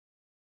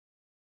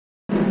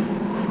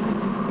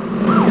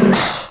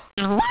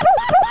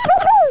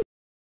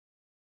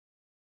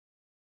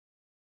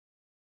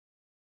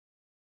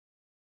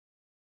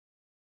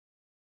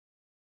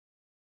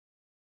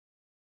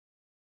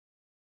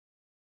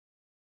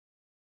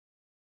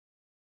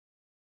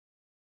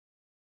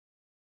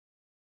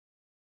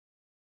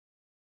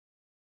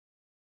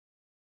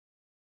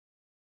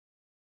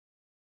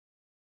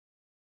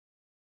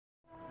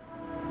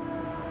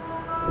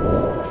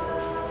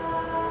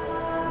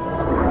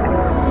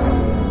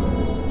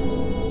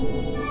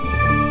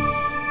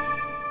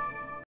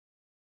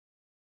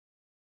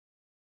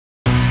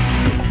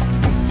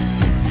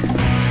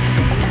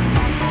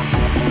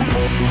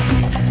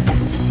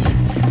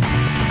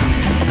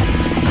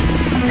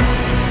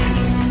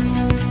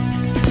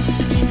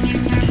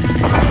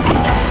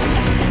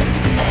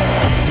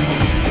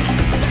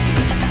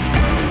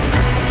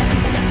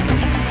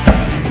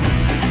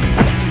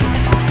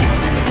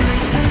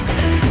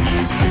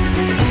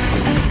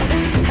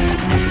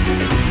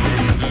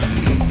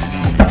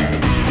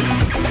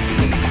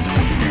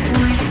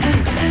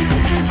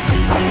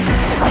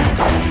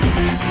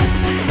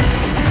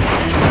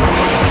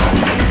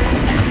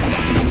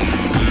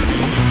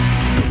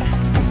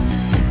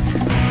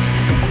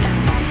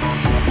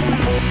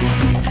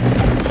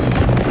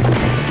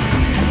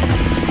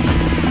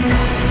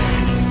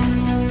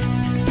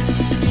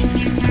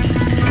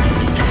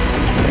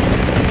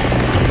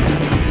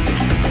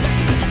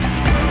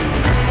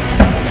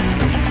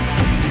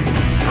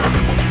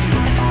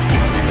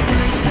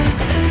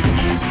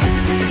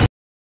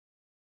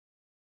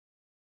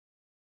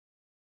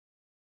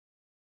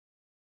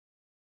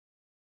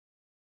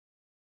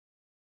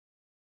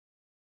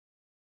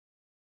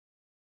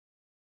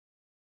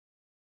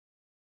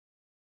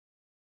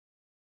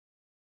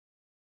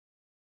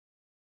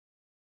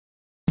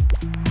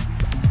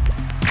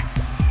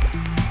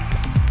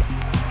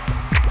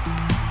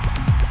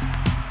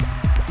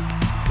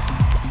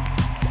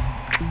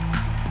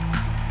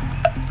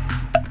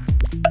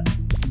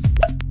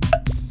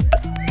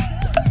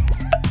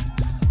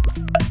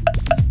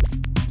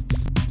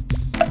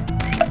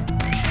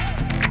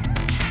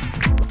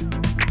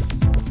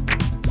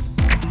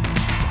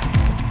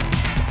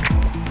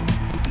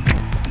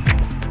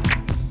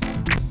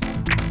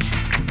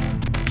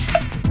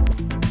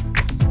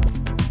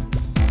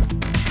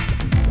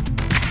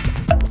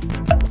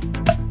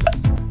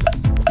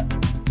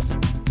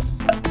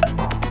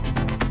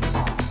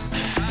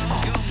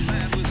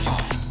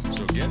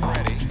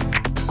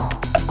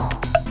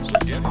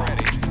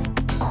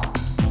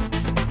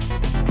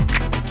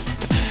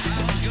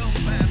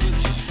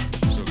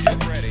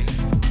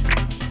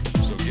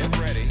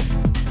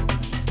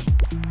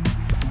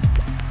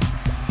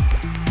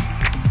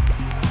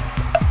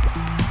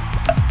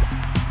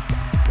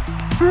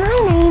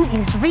My name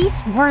is Reese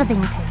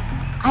Worthington.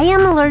 I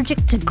am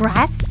allergic to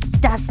grass,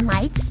 dust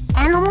mites,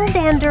 animal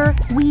dander,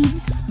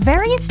 weeds,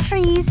 various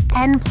trees,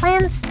 and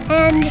plants,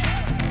 and...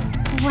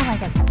 well, I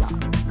guess that's all.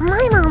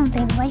 My mom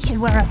thinks I should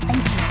wear a face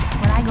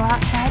mask when I go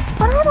outside,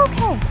 but I'm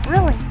okay,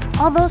 really.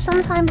 Although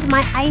sometimes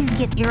my eyes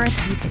get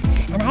irritated,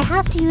 and I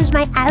have to use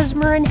my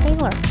asthma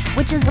inhaler,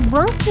 which is a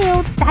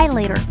bronchial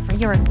dilator, for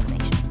your information.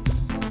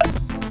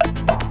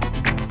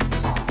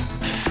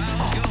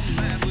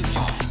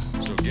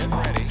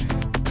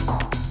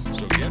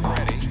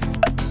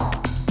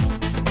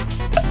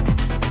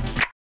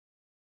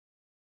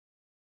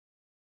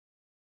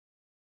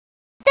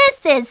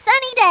 This is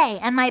Sunny Day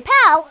and my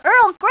pal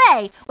Earl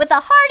Grey with a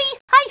hearty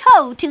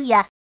hi-ho to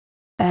ya.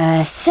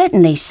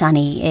 Certainly,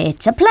 Sunny.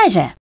 It's a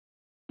pleasure.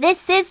 This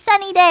is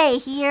Sunny Day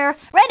here,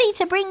 ready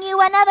to bring you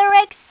another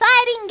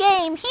exciting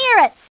game here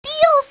at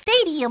Steel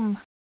Stadium.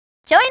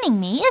 Joining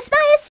me is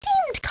my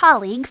esteemed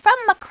colleague from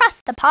across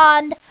the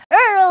pond,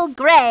 Earl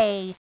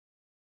Grey.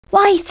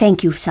 Why,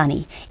 thank you,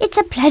 Sunny. It's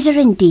a pleasure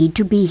indeed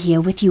to be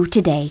here with you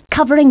today,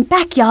 covering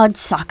backyard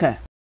soccer.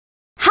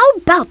 How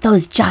about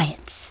those Giants?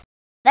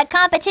 The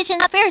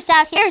competition's fierce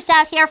out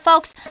here,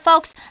 folks, so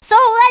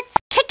let's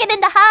kick it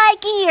into high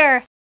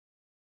gear.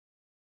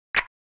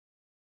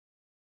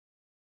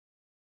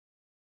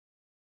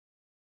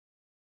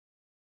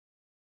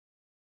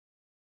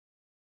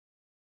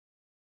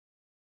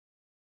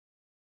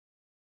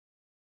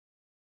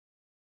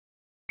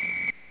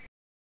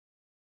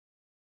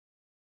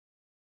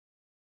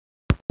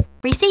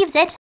 Receives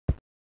it.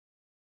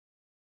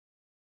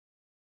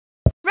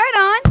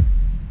 Right on.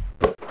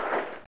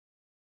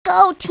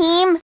 Go,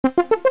 team!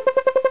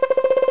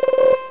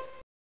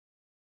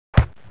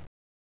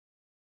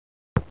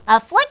 A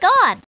flick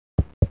on!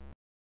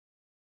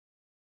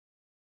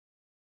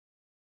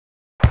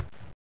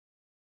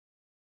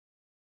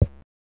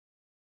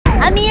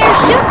 Amir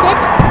shoots it!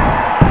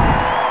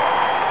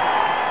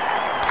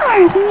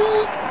 Darn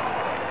me!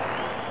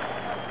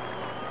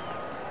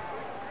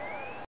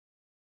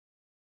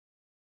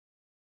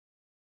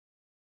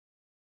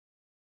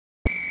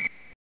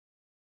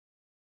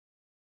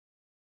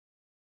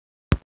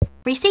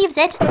 Receives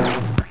it.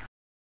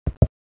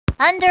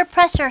 Under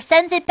pressure,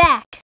 sends it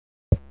back.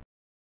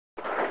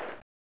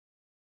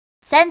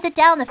 Sends it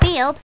down the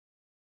field.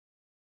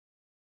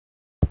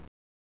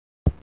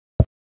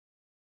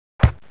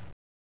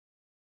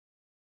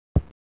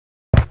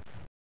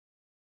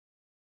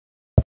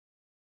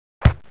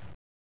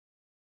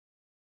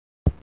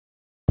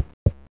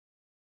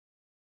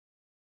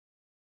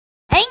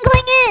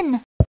 Angling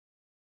in.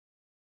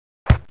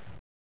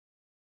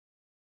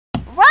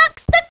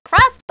 Rocks the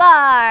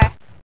crossbar.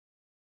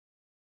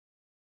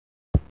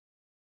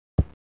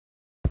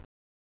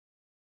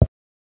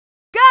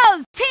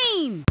 Go,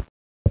 team!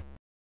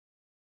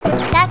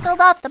 Tackled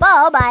off the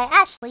ball by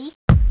Ashley.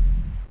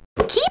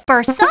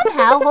 Keeper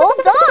somehow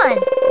holds on.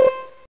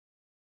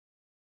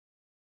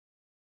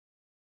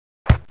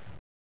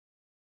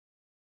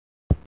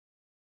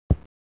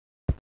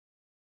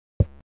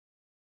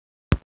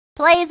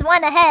 Plays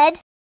one ahead.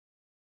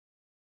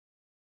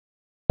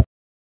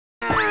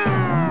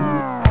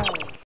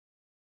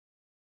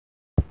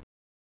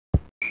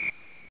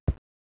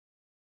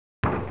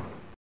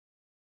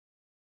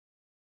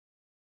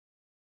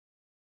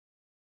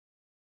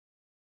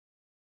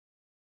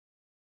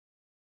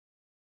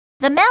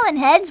 The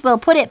Melonheads will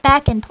put it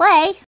back in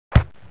play.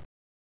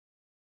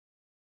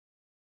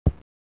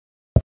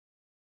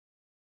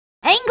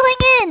 Angling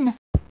in.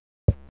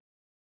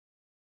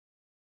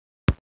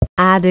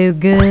 I do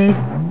good.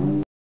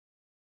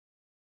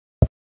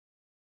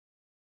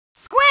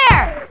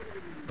 Square!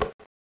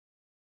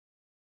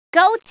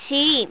 Go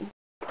team.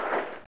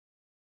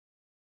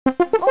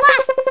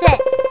 Blasts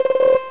it.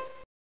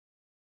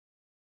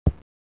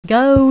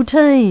 Go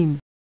team.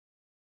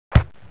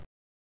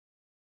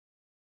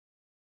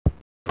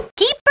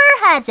 Keeper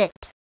has it.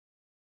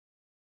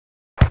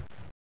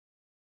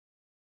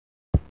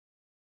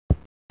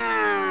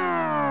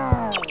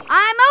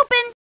 I'm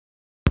open!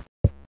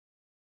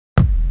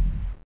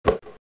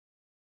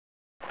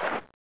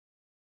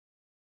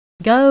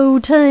 Go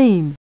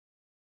team.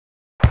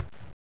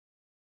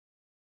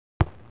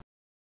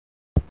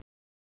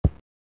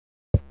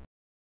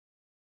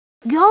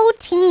 Go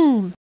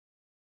team!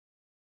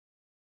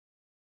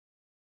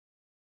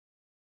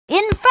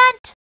 In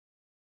front.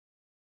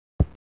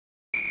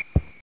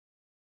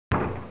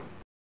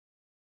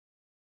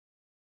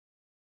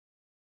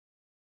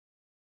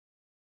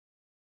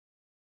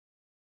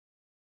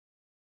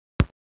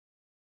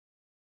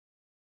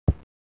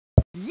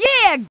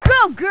 Yeah,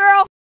 go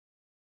girl!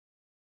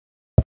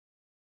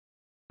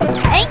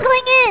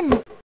 Angling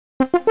in.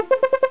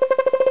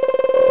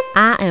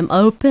 I am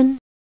open.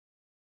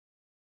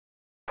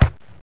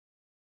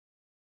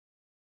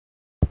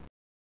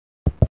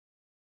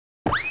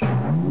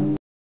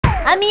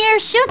 Amir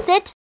shoots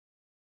it.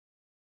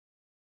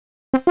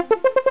 I'm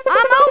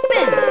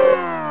open!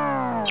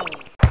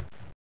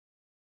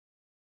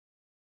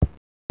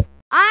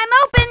 I'm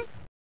open!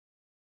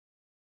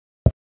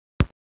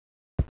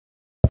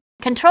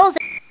 Controls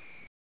it.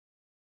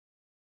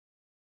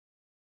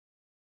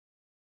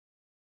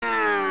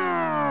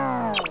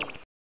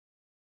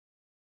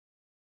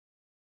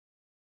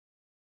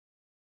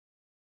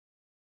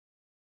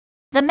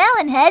 The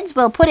Melonheads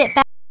will put it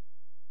back.